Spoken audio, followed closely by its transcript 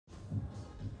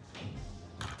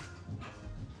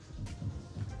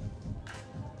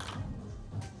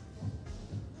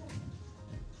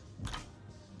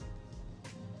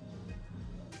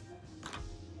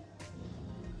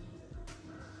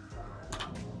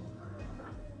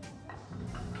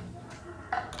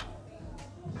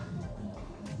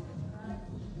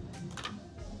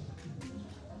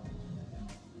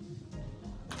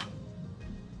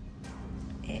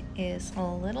is a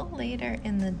little later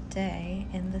in the day,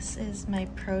 and this is my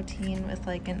protein with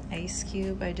like an ice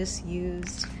cube. I just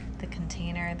used the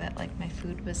container that like my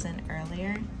food was in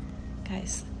earlier.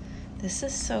 Guys, this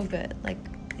is so good. Like,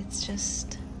 it's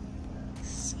just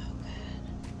so good.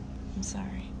 I'm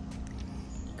sorry.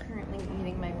 Currently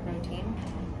eating my protein.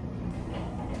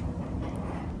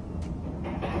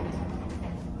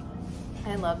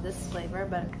 I love this flavor,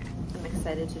 but I'm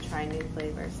excited to try new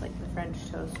flavors like the French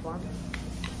toast one.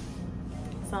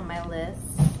 It's on my list.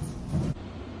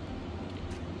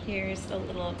 Here's a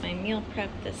little of my meal prep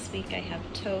this week. I have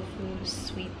tofu,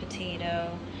 sweet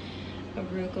potato,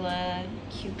 arugula,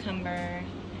 cucumber,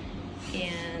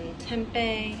 and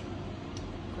tempeh.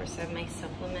 Of course, I have my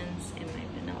supplements and my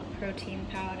vanilla protein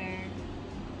powder.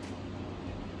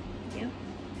 Yep.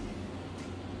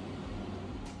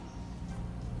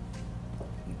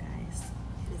 You guys,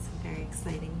 it is a very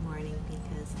exciting morning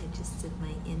because I just did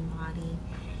my in-body,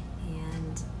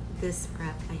 and this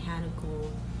prep I had a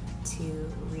goal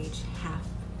to reach half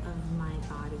of my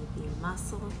body being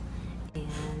muscle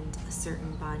and a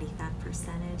certain body fat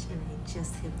percentage, and I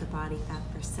just hit the body fat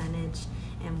percentage,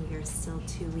 and we are still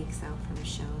 2 weeks out from a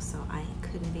show, so I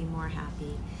couldn't be more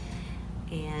happy,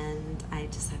 and I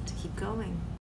just have to keep going.